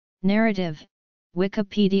Narrative,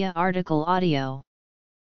 Wikipedia article audio.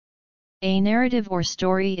 A narrative or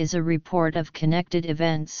story is a report of connected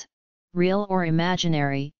events, real or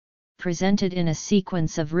imaginary, presented in a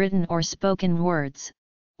sequence of written or spoken words,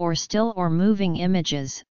 or still or moving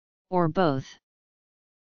images, or both.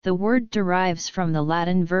 The word derives from the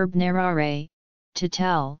Latin verb narrare, to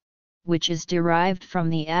tell, which is derived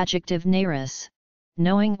from the adjective narus,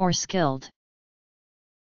 knowing or skilled.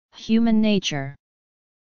 Human nature.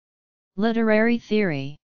 Literary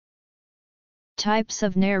theory. Types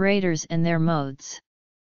of narrators and their modes.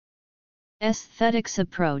 Aesthetics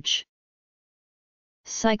approach.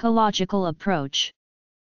 Psychological approach.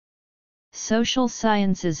 Social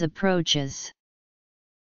sciences approaches.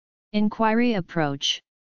 Inquiry approach.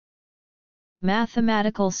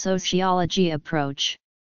 Mathematical sociology approach.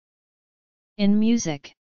 In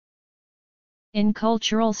music. In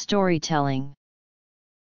cultural storytelling.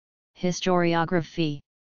 Historiography.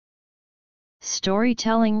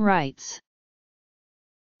 Storytelling rights.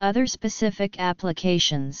 Other specific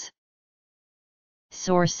applications.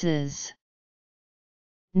 Sources.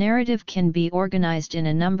 Narrative can be organized in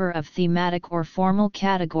a number of thematic or formal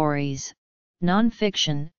categories: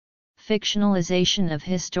 non-fiction, fictionalization of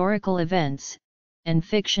historical events, and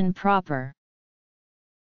fiction proper.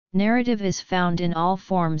 Narrative is found in all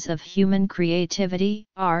forms of human creativity,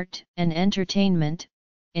 art, and entertainment,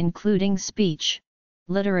 including speech,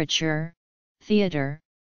 literature, theater,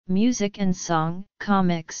 music and song,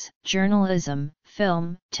 comics, journalism,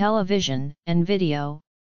 film, television, and video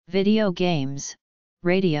games,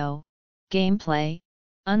 radio, gameplay,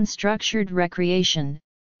 unstructured recreation,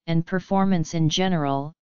 and performance in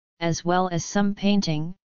general, as well as some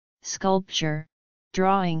painting, sculpture,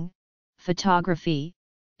 drawing, photography,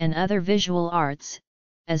 and other visual arts,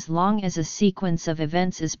 as long as a sequence of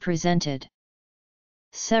events is presented.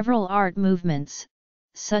 Several art movements,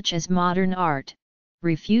 such as modern art,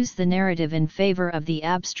 refuse the narrative in favor of the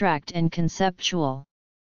abstract and conceptual.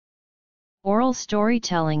 Oral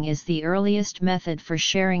storytelling is the earliest method for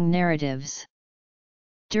sharing narratives.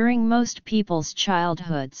 During most people's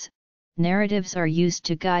childhoods, narratives are used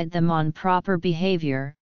to guide them on proper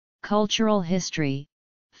behavior, cultural history,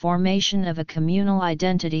 formation of a communal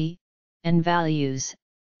identity, and values,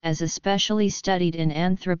 as especially studied in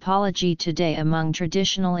anthropology today among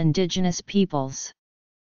traditional indigenous peoples.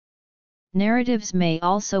 Narratives may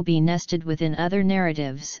also be nested within other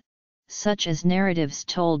narratives, such as narratives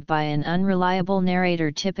told by an unreliable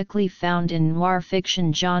narrator typically found in noir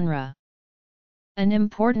fiction genre. An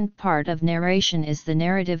important part of narration is the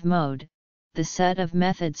narrative mode, the set of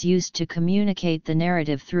methods used to communicate the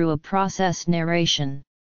narrative through a process narration.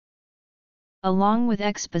 Along with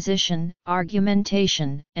exposition,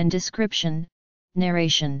 argumentation, and description,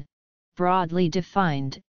 narration, broadly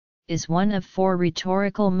defined, is one of four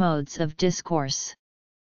rhetorical modes of discourse.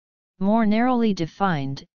 More narrowly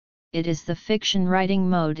defined, it is the fiction writing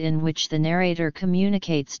mode in which the narrator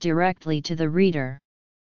communicates directly to the reader.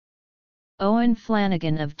 Owen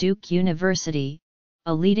Flanagan of Duke University,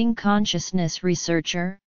 a leading consciousness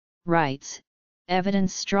researcher, writes,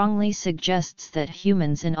 "Evidence strongly suggests that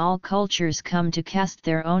humans in all cultures come to cast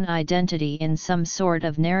their own identity in some sort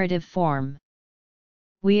of narrative form.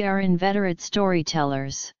 We are inveterate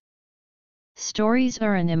storytellers. Stories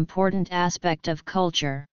are an important aspect of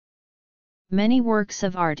culture. Many works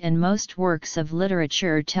of art and most works of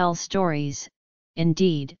literature tell stories.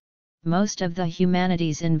 Indeed, most of the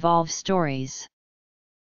humanities involve stories.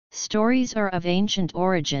 Stories are of ancient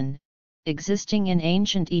origin, existing in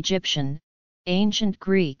ancient Egyptian, ancient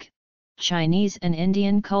Greek, Chinese and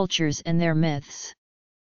Indian cultures and their myths.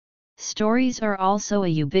 Stories are also a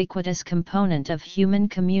ubiquitous component of human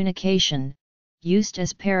communication, used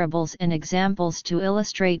as parables and examples to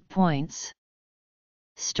illustrate points.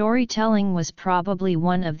 Storytelling was probably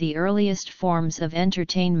one of the earliest forms of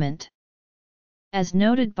entertainment." As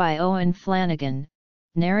noted by Owen Flanagan,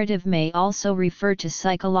 narrative may also refer to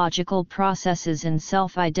psychological processes in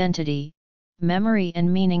self-identity, memory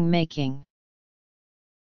and meaning-making.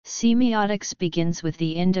 Semiotics begins with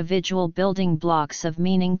the individual building blocks of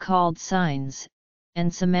meaning called signs,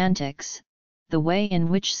 and semantics, the way in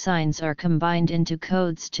which signs are combined into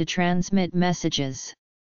codes to transmit messages.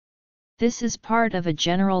 This is part of a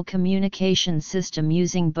general communication system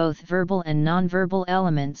using both verbal and nonverbal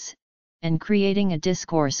elements, and creating a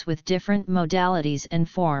discourse with different modalities and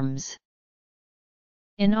forms.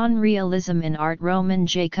 In On Realism in Art, Roman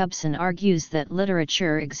Jacobson argues that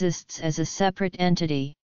literature exists as a separate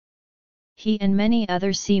entity. He and many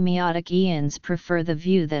other semioticians prefer the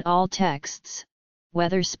view that all texts,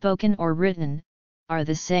 whether spoken or written, are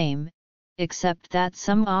the same, except that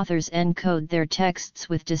some authors encode their texts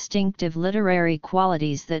with distinctive literary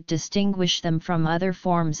qualities that distinguish them from other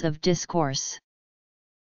forms of discourse.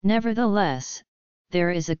 Nevertheless, there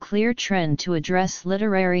is a clear trend to address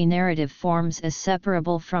literary narrative forms as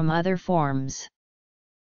separable from other forms.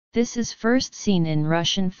 This is first seen in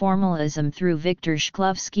Russian formalism through Viktor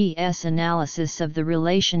Shklovsky's analysis of the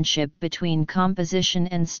relationship between composition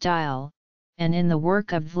and style, and in the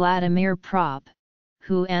work of Vladimir Propp,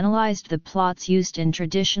 who analyzed the plots used in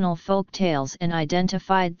traditional folk tales and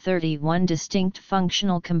identified 31 distinct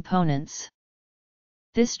functional components.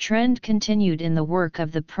 This trend continued in the work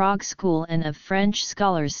of the Prague School and of French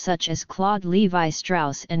scholars such as Claude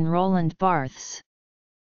Lévi-Strauss and Roland Barthes.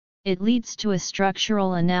 It leads to a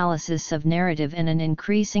structural analysis of narrative and an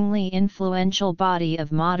increasingly influential body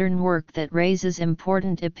of modern work that raises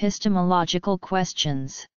important epistemological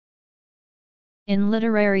questions. In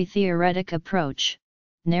literary theoretic approach,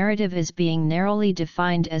 narrative is being narrowly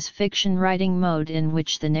defined as fiction writing mode in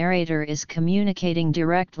which the narrator is communicating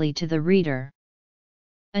directly to the reader.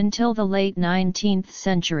 Until the late 19th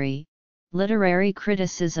century, literary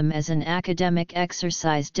criticism as an academic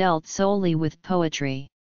exercise dealt solely with poetry.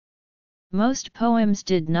 Most poems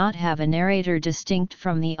did not have a narrator distinct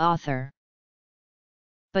from the author.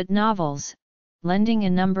 But novels, lending a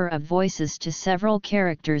number of voices to several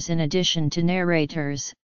characters in addition to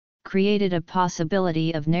narrators, created a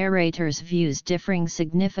possibility of narrators' views differing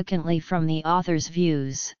significantly from the author's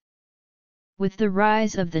views. With the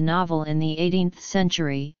rise of the novel in the 18th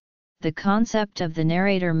century, the concept of the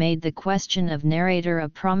narrator made the question of narrator a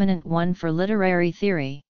prominent one for literary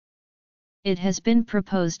theory. It has been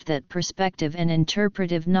proposed that perspective and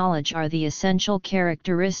interpretive knowledge are the essential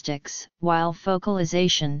characteristics, while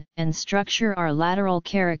focalization and structure are lateral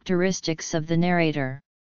characteristics of the narrator.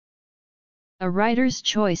 A writer's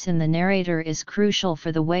choice in the narrator is crucial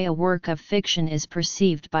for the way a work of fiction is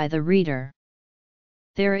perceived by the reader.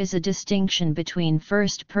 There is a distinction between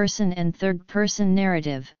first-person and third-person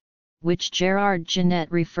narrative, which Gerard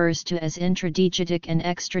Genette refers to as intradiegetic and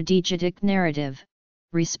extradiegetic narrative,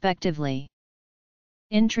 respectively.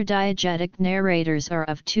 Intradiegetic narrators are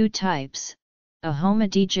of two types. A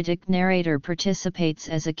homodiegetic narrator participates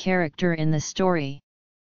as a character in the story.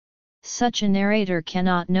 Such a narrator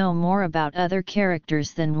cannot know more about other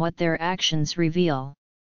characters than what their actions reveal.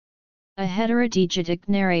 A heterodiegetic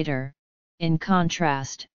narrator, in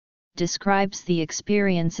contrast, describes the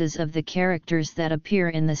experiences of the characters that appear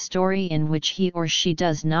in the story in which he or she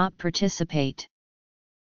does not participate.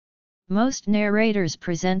 Most narrators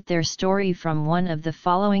present their story from one of the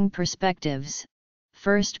following perspectives: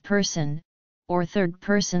 first person, or third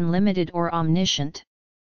person limited or omniscient.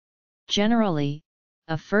 Generally,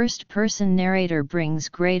 a first-person narrator brings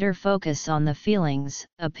greater focus on the feelings,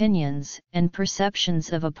 opinions, and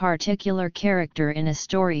perceptions of a particular character in a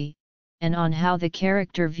story, and on how the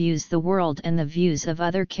character views the world and the views of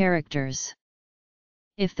other characters.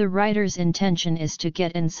 If the writer's intention is to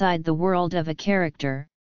get inside the world of a character,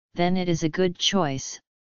 then it is a good choice,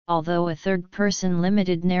 although a third-person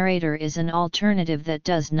limited narrator is an alternative that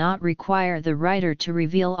does not require the writer to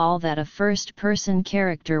reveal all that a first-person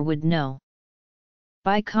character would know.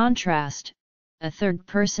 By contrast, a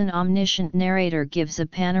third-person omniscient narrator gives a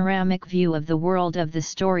panoramic view of the world of the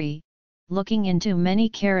story, looking into many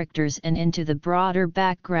characters and into the broader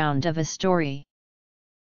background of a story.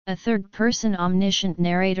 A third-person omniscient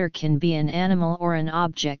narrator can be an animal or an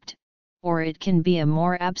object, or it can be a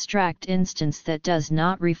more abstract instance that does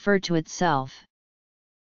not refer to itself.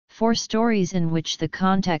 For stories in which the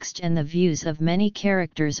context and the views of many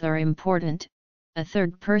characters are important, a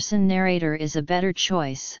third-person narrator is a better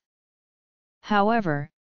choice. However,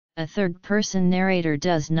 a third-person narrator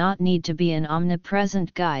does not need to be an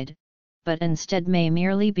omnipresent guide, but instead may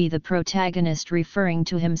merely be the protagonist referring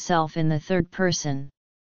to himself in the third person.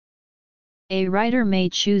 A writer may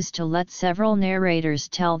choose to let several narrators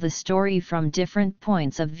tell the story from different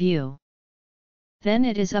points of view. Then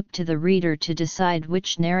it is up to the reader to decide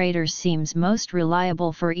which narrator seems most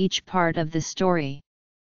reliable for each part of the story.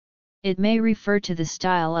 It may refer to the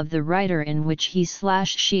style of the writer in which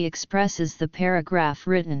he/she expresses the paragraph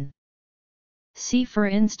written. See for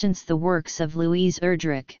instance the works of Louise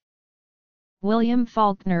Erdrich. William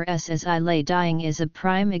Faulkner's As I Lay Dying is a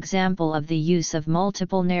prime example of the use of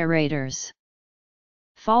multiple narrators.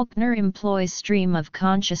 Faulkner employs stream of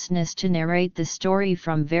consciousness to narrate the story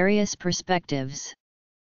from various perspectives.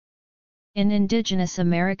 In indigenous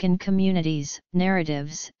American communities,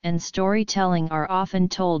 narratives and storytelling are often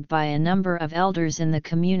told by a number of elders in the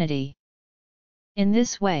community. In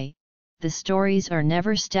this way, the stories are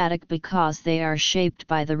never static because they are shaped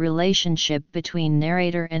by the relationship between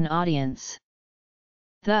narrator and audience.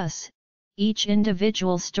 Thus, each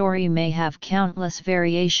individual story may have countless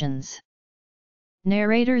variations.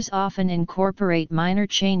 Narrators often incorporate minor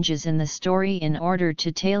changes in the story in order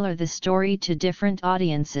to tailor the story to different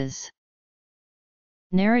audiences.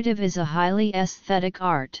 Narrative is a highly aesthetic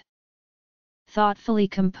art. Thoughtfully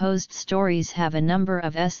composed stories have a number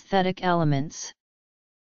of aesthetic elements.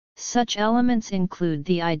 Such elements include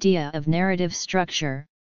the idea of narrative structure,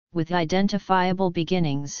 with identifiable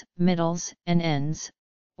beginnings, middles, and ends,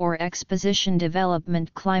 or exposition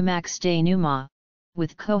development climax denouement,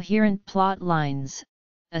 with coherent plot lines,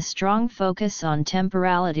 a strong focus on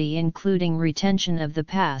temporality including retention of the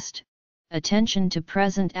past, attention to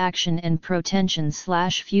present action and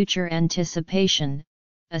protension/future anticipation,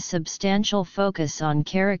 a substantial focus on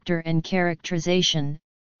character and characterization,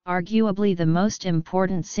 arguably the most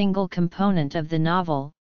important single component of the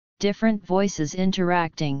novel, different voices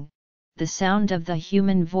interacting, the sound of the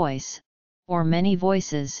human voice, or many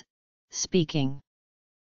voices, speaking.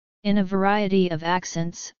 In a variety of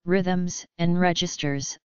accents, rhythms, and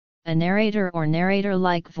registers, a narrator or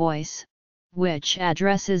narrator-like voice, which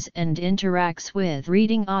addresses and interacts with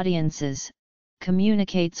reading audiences,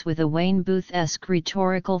 communicates with a Wayne Booth-esque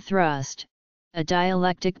rhetorical thrust, a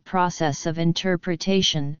dialectic process of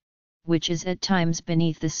interpretation, which is at times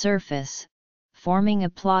beneath the surface, forming a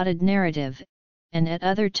plotted narrative, and at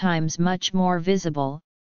other times much more visible,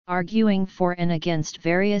 arguing for and against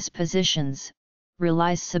various positions,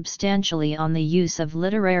 relies substantially on the use of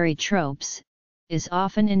literary tropes, is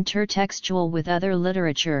often intertextual with other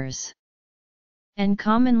literatures, and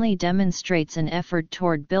commonly demonstrates an effort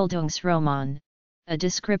toward Bildungsroman, a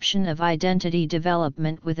description of identity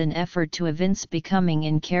development with an effort to evince becoming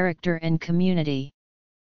in character and community.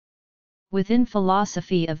 Within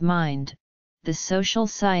philosophy of mind, the social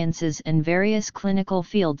sciences and various clinical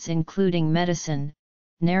fields including medicine,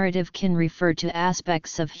 narrative can refer to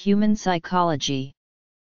aspects of human psychology.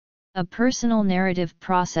 A personal narrative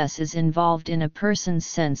process is involved in a person's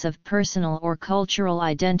sense of personal or cultural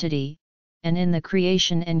identity, and in the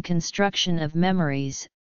creation and construction of memories.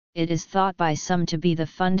 It is thought by some to be the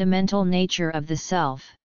fundamental nature of the self.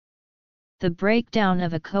 The breakdown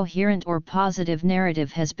of a coherent or positive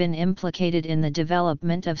narrative has been implicated in the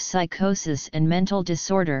development of psychosis and mental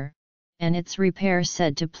disorder, and its repair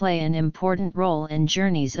said to play an important role in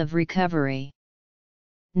journeys of recovery.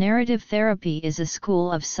 Narrative therapy is a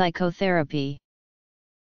school of psychotherapy.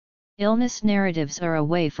 Illness narratives are a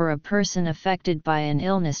way for a person affected by an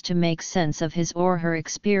illness to make sense of his or her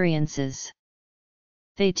experiences.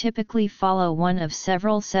 They typically follow one of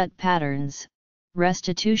several set patterns: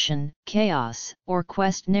 restitution, chaos, or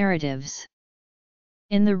quest narratives.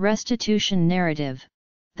 In the restitution narrative,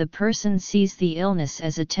 the person sees the illness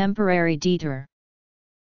as a temporary detour.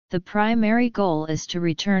 The primary goal is to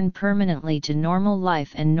return permanently to normal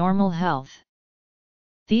life and normal health.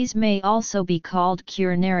 These may also be called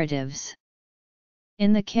cure narratives.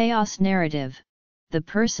 In the chaos narrative, the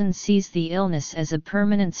person sees the illness as a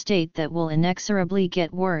permanent state that will inexorably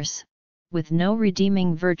get worse, with no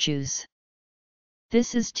redeeming virtues.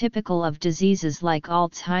 This is typical of diseases like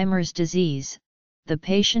Alzheimer's disease. The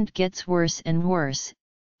patient gets worse and worse,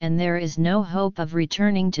 and there is no hope of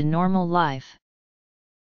returning to normal life.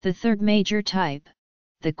 The third major type,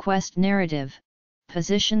 the quest narrative,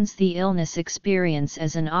 positions the illness experience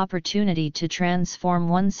as an opportunity to transform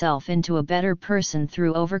oneself into a better person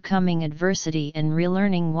through overcoming adversity and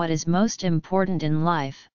relearning what is most important in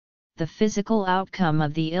life. The physical outcome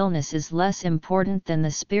of the illness is less important than the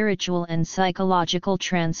spiritual and psychological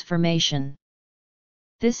transformation.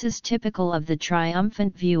 This is typical of the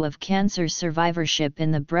triumphant view of cancer survivorship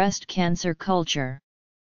in the breast cancer culture.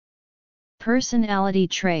 Personality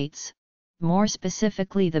traits, more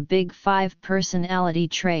specifically the Big Five personality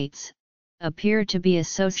traits, appear to be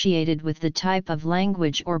associated with the type of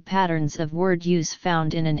language or patterns of word use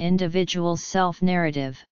found in an individual's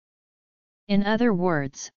self-narrative. In other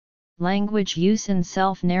words, language use in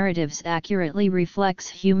self-narratives accurately reflects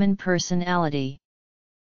human personality.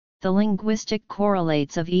 The linguistic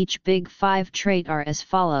correlates of each Big Five trait are as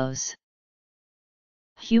follows.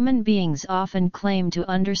 Human beings often claim to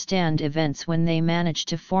understand events when they manage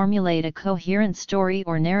to formulate a coherent story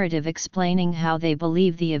or narrative explaining how they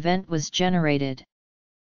believe the event was generated.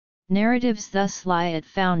 Narratives thus lie at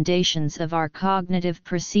foundations of our cognitive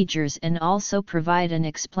procedures and also provide an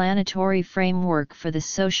explanatory framework for the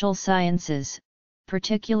social sciences,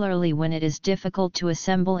 particularly when it is difficult to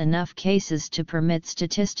assemble enough cases to permit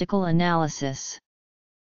statistical analysis.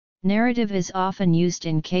 Narrative is often used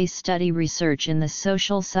in case study research in the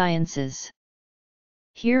social sciences.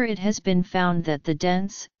 Here it has been found that the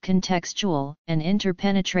dense, contextual, and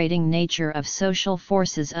interpenetrating nature of social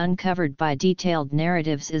forces uncovered by detailed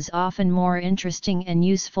narratives is often more interesting and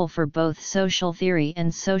useful for both social theory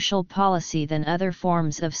and social policy than other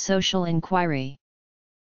forms of social inquiry.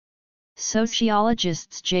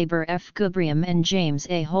 Sociologists Jaber F. Gubrium and James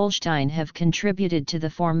A. Holstein have contributed to the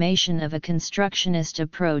formation of a constructionist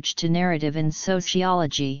approach to narrative in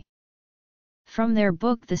sociology. From their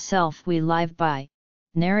book The Self We Live By,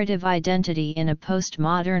 Narrative Identity in a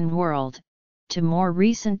Postmodern World, to more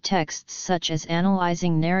recent texts such as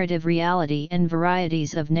Analyzing Narrative Reality and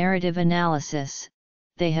Varieties of Narrative Analysis,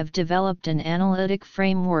 they have developed an analytic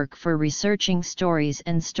framework for researching stories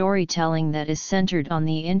and storytelling that is centered on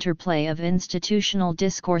the interplay of institutional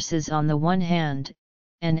discourses on the one hand,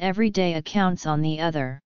 and everyday accounts on the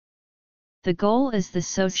other. The goal is the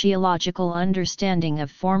sociological understanding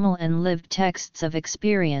of formal and lived texts of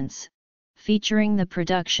experience, featuring the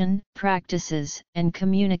production, practices, and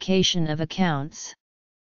communication of accounts.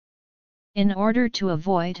 In order to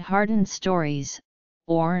avoid hardened stories,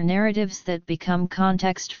 or narratives that become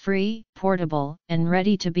context-free, portable, and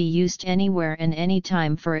ready to be used anywhere and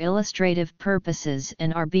anytime for illustrative purposes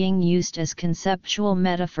and are being used as conceptual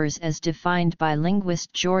metaphors as defined by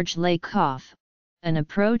linguist George Lakoff, an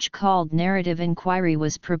approach called narrative inquiry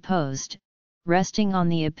was proposed, resting on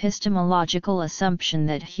the epistemological assumption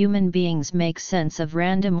that human beings make sense of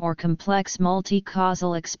random or complex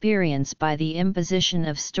multi-causal experience by the imposition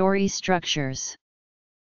of story structures.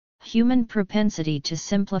 Human propensity to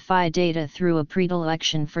simplify data through a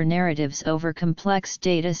predilection for narratives over complex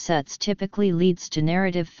data sets typically leads to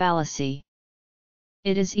narrative fallacy.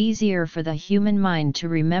 It is easier for the human mind to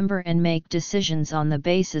remember and make decisions on the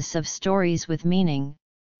basis of stories with meaning,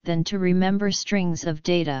 than to remember strings of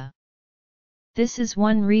data. This is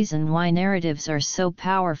one reason why narratives are so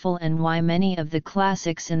powerful and why many of the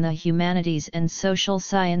classics in the humanities and social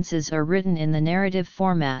sciences are written in the narrative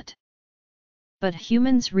format. But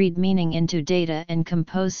humans read meaning into data and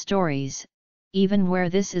compose stories, even where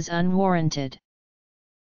this is unwarranted.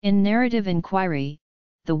 In narrative inquiry,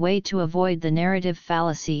 the way to avoid the narrative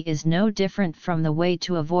fallacy is no different from the way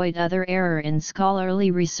to avoid other error in scholarly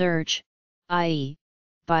research, i.e.,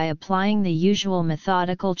 by applying the usual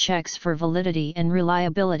methodical checks for validity and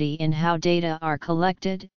reliability in how data are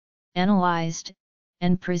collected, analyzed,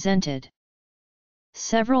 and presented.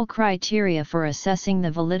 Several criteria for assessing the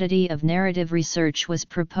validity of narrative research was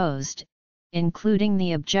proposed, including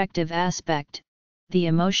the objective aspect, the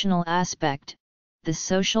emotional aspect, the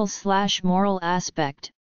social/moral aspect,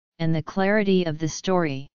 and the clarity of the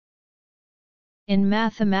story. In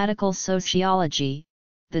mathematical sociology,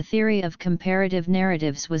 the theory of comparative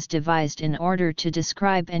narratives was devised in order to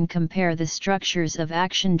describe and compare the structures of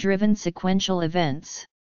action-driven sequential events.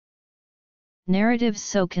 Narratives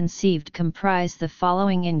so conceived comprise the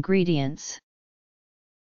following ingredients.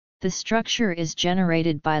 The structure is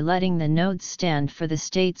generated by letting the nodes stand for the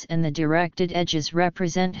states and the directed edges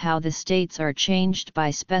represent how the states are changed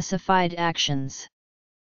by specified actions.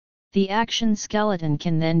 The action skeleton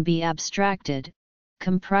can then be abstracted,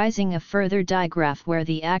 comprising a further digraph where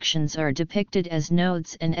the actions are depicted as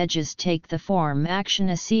nodes and edges take the form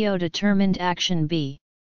action A CO determined action B.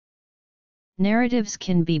 Narratives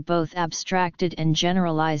can be both abstracted and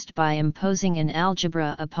generalized by imposing an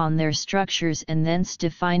algebra upon their structures and thence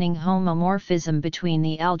defining homomorphism between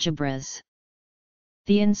the algebras.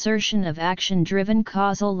 The insertion of action-driven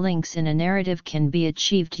causal links in a narrative can be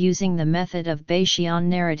achieved using the method of Bayesian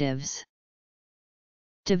narratives.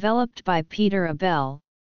 Developed by Peter Abel,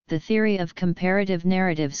 the theory of comparative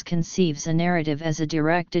narratives conceives a narrative as a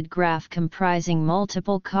directed graph comprising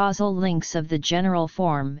multiple causal links of the general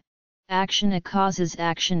form. Action A causes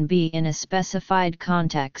action B in a specified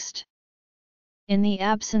context. In the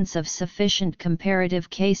absence of sufficient comparative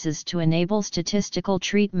cases to enable statistical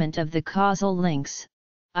treatment of the causal links,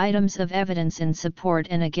 items of evidence in support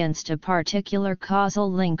and against a particular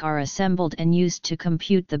causal link are assembled and used to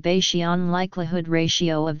compute the Bayesian likelihood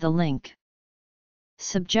ratio of the link.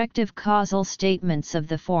 Subjective causal statements of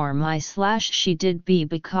the form I/she did B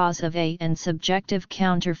because of A and subjective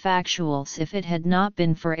counterfactuals if it had not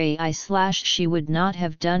been for A I/she would not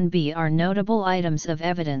have done B are notable items of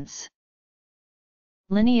evidence.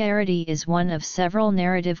 Linearity is one of several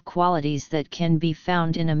narrative qualities that can be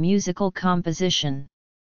found in a musical composition.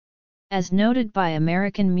 As noted by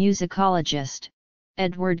American musicologist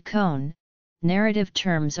Edward Cohn, narrative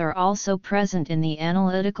terms are also present in the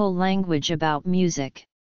analytical language about music.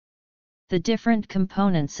 The different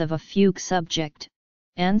components of a fugue subject,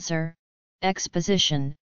 answer,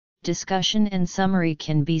 exposition, discussion and summary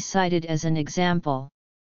can be cited as an example.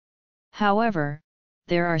 However,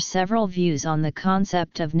 there are several views on the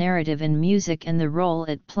concept of narrative in music and the role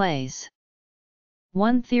it plays.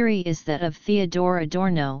 One theory is that of Theodor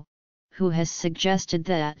Adorno, who has suggested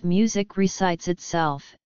that music recites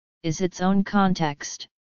itself, is its own context,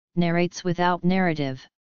 narrates without narrative.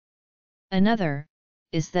 Another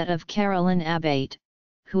is that of Caroline Abate,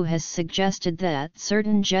 who has suggested that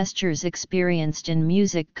certain gestures experienced in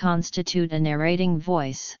music constitute a narrating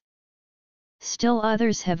voice. Still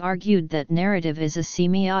others have argued that narrative is a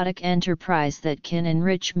semiotic enterprise that can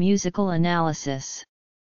enrich musical analysis.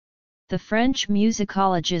 The French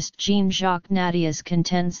musicologist Jean-Jacques Nadias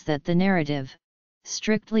contends that the narrative,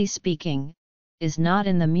 strictly speaking, is not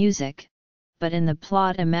in the music, but in the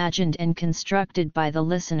plot imagined and constructed by the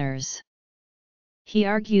listeners. He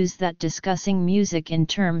argues that discussing music in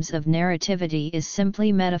terms of narrativity is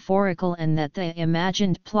simply metaphorical and that the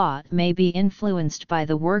imagined plot may be influenced by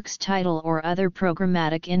the work's title or other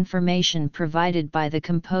programmatic information provided by the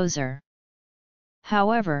composer.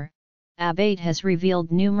 However, Abate has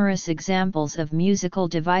revealed numerous examples of musical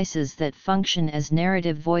devices that function as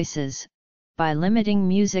narrative voices, by limiting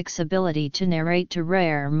music's ability to narrate to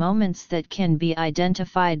rare moments that can be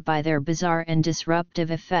identified by their bizarre and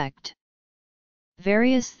disruptive effect.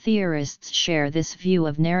 Various theorists share this view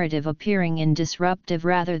of narrative appearing in disruptive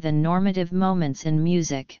rather than normative moments in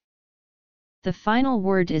music. The final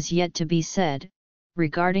word is yet to be said,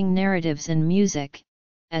 regarding narratives in music,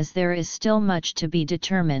 as there is still much to be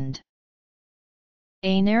determined.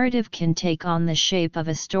 A narrative can take on the shape of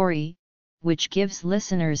a story, which gives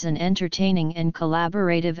listeners an entertaining and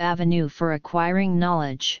collaborative avenue for acquiring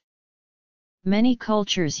knowledge. Many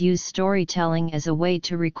cultures use storytelling as a way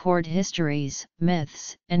to record histories,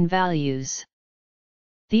 myths, and values.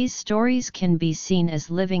 These stories can be seen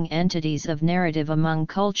as living entities of narrative among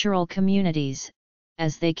cultural communities,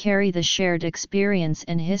 as they carry the shared experience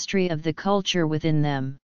and history of the culture within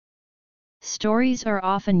them. Stories are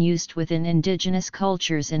often used within indigenous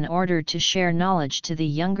cultures in order to share knowledge to the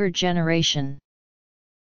younger generation.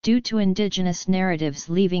 Due to indigenous narratives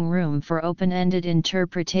leaving room for open-ended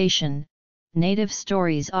interpretation, native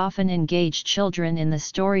stories often engage children in the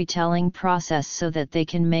storytelling process so that they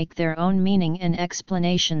can make their own meaning and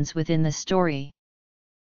explanations within the story.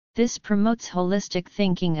 This promotes holistic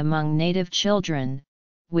thinking among native children,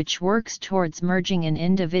 which works towards merging an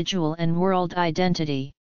individual and world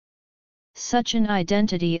identity. Such an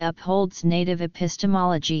identity upholds native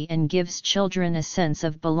epistemology and gives children a sense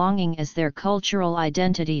of belonging as their cultural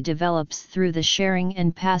identity develops through the sharing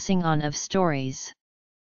and passing on of stories.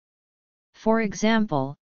 For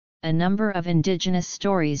example, a number of indigenous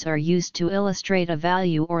stories are used to illustrate a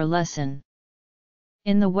value or lesson.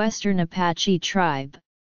 In the Western Apache tribe,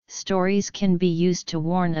 stories can be used to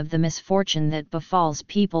warn of the misfortune that befalls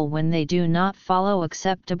people when they do not follow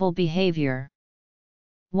acceptable behavior.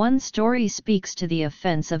 One story speaks to the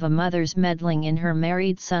offense of a mother's meddling in her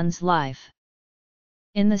married son's life.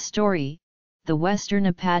 In the story, the Western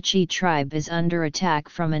Apache tribe is under attack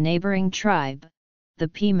from a neighboring tribe, the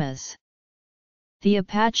Pimas. The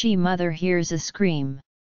Apache mother hears a scream.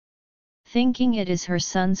 Thinking it is her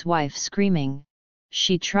son's wife screaming,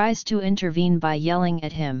 she tries to intervene by yelling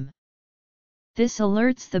at him. This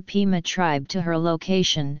alerts the Pima tribe to her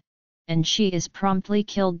location, and she is promptly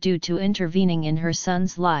killed due to intervening in her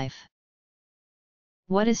son's life.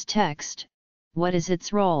 What is text? What is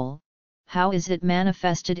its role? How is it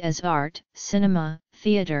manifested as art, cinema,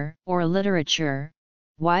 theater, or literature?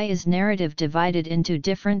 Why is narrative divided into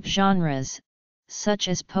different genres, such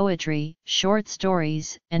as poetry, short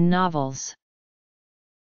stories, and novels?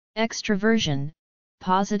 Extroversion,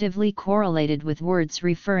 positively correlated with words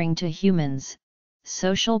referring to humans,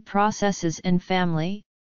 social processes and family.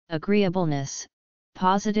 Agreeableness,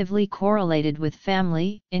 positively correlated with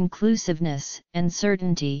family, inclusiveness, and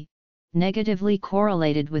certainty, negatively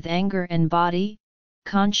correlated with anger and body,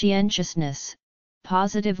 conscientiousness,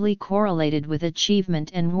 positively correlated with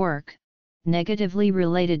achievement and work, negatively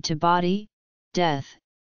related to body, death,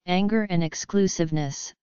 anger and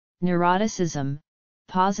exclusiveness, neuroticism,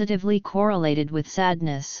 positively correlated with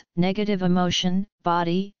sadness, negative emotion,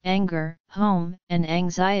 body, anger, home, and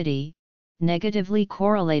anxiety, negatively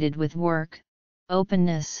correlated with work,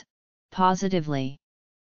 openness, positively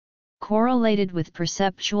correlated with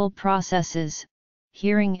perceptual processes,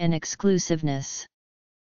 hearing and exclusiveness.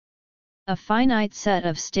 A finite set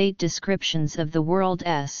of state descriptions of the world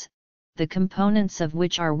S, the components of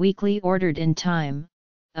which are weakly ordered in time,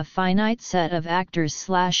 a finite set of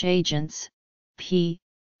actors/agents, P,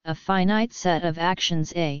 a finite set of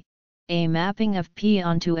actions A mapping of P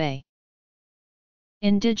onto A.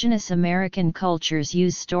 Indigenous American cultures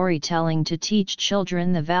use storytelling to teach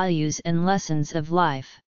children the values and lessons of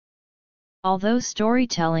life. Although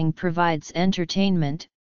storytelling provides entertainment,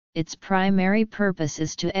 its primary purpose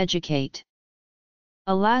is to educate.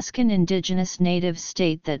 Alaskan Indigenous natives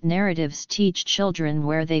state that narratives teach children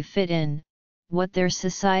where they fit in, what their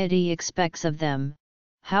society expects of them,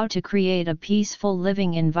 how to create a peaceful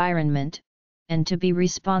living environment, and to be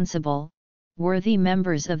responsible, worthy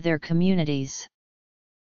members of their communities.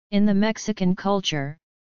 In the Mexican culture,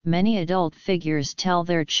 many adult figures tell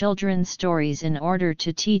their children stories in order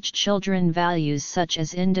to teach children values such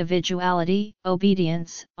as individuality,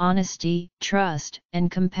 obedience, honesty, trust,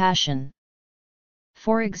 and compassion.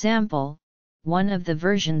 For example, one of the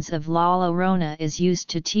versions of La Llorona is used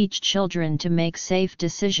to teach children to make safe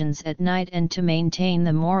decisions at night and to maintain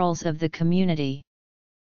the morals of the community.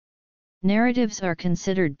 Narratives are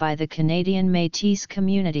considered by the Canadian Métis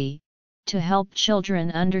community to help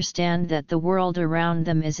children understand that the world around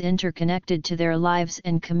them is interconnected to their lives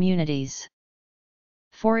and communities.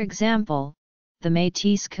 For example, the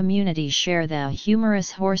Métis community share the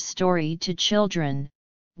humorous horse story to children,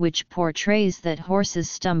 which portrays that horses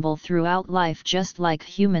stumble throughout life just like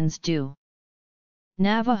humans do.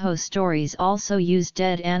 Navajo stories also use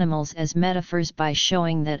dead animals as metaphors by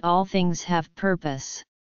showing that all things have purpose.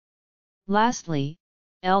 Lastly,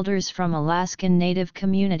 elders from Alaskan Native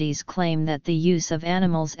communities claim that the use of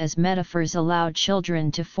animals as metaphors allow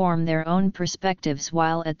children to form their own perspectives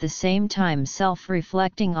while at the same time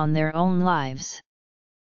self-reflecting on their own lives.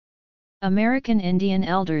 American Indian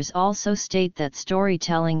elders also state that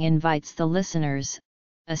storytelling invites the listeners,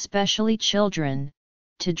 especially children,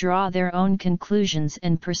 to draw their own conclusions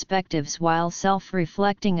and perspectives while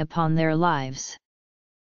self-reflecting upon their lives.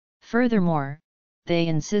 Furthermore, they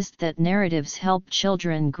insist that narratives help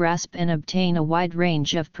children grasp and obtain a wide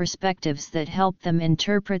range of perspectives that help them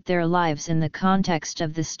interpret their lives in the context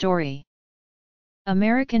of the story.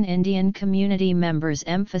 American Indian community members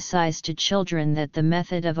emphasize to children that the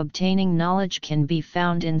method of obtaining knowledge can be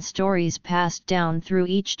found in stories passed down through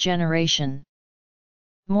each generation.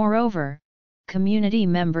 Moreover, community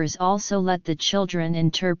members also let the children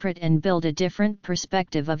interpret and build a different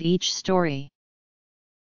perspective of each story.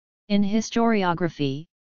 In historiography,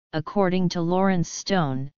 according to Lawrence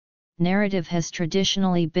Stone, narrative has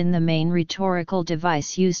traditionally been the main rhetorical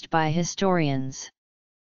device used by historians.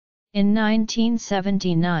 In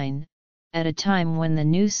 1979, at a time when the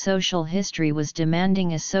new social history was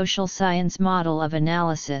demanding a social science model of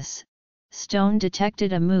analysis, Stone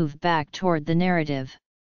detected a move back toward the narrative.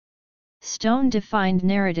 Stone defined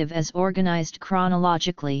narrative as organized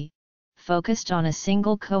chronologically, focused on a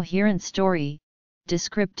single coherent story,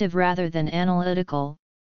 descriptive rather than analytical,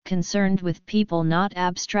 concerned with people not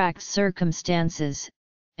abstract circumstances,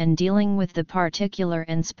 and dealing with the particular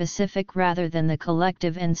and specific rather than the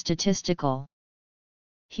collective and statistical.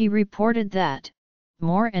 He reported that,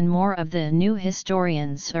 more and more of the new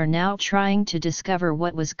historians are now trying to discover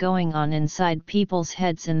what was going on inside people's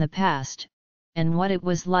heads in the past, and what it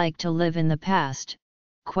was like to live in the past,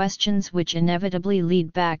 questions which inevitably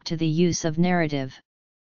lead back to the use of narrative.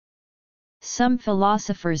 Some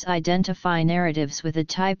philosophers identify narratives with a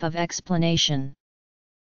type of explanation.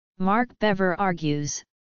 Mark Bever argues,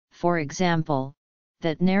 for example,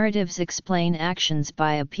 that narratives explain actions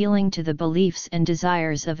by appealing to the beliefs and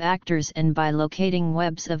desires of actors and by locating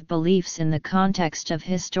webs of beliefs in the context of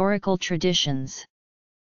historical traditions.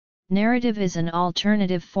 Narrative is an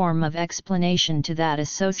alternative form of explanation to that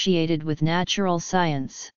associated with natural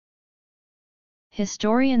science.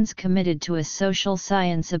 Historians committed to a social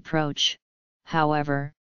science approach,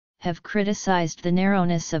 however, have criticized the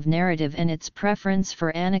narrowness of narrative and its preference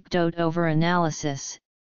for anecdote over analysis,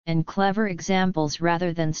 and clever examples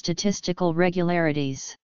rather than statistical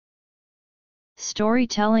regularities.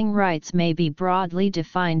 Storytelling rights may be broadly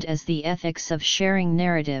defined as the ethics of sharing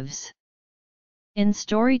narratives. In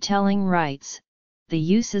storytelling rights, the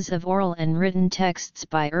uses of oral and written texts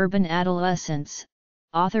by urban adolescents,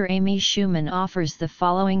 author Amy Schumann offers the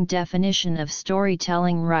following definition of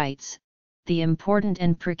storytelling rights: the important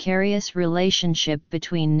and precarious relationship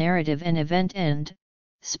between narrative and event and,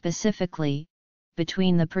 specifically,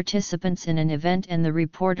 between the participants in an event and the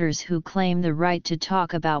reporters who claim the right to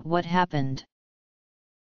talk about what happened.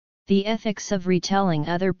 The ethics of retelling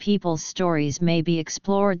other people's stories may be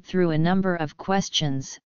explored through a number of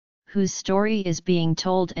questions: whose story is being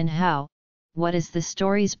told and how, what is the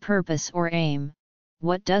story's purpose or aim,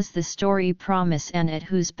 what does the story promise and at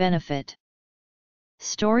whose benefit.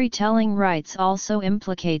 Storytelling rights also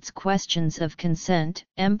implicates questions of consent,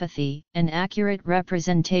 empathy, and accurate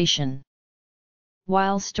representation.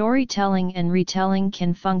 While storytelling and retelling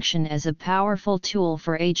can function as a powerful tool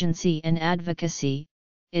for agency and advocacy,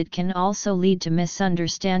 it can also lead to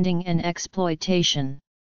misunderstanding and exploitation.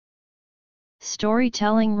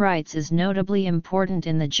 Storytelling rights is notably important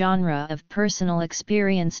in the genre of personal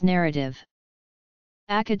experience narrative.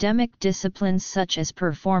 Academic disciplines such as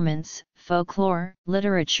performance, folklore,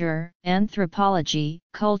 literature, anthropology,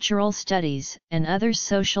 cultural studies, and other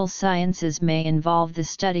social sciences may involve the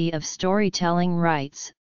study of storytelling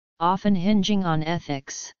rights, often hinging on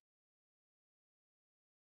ethics.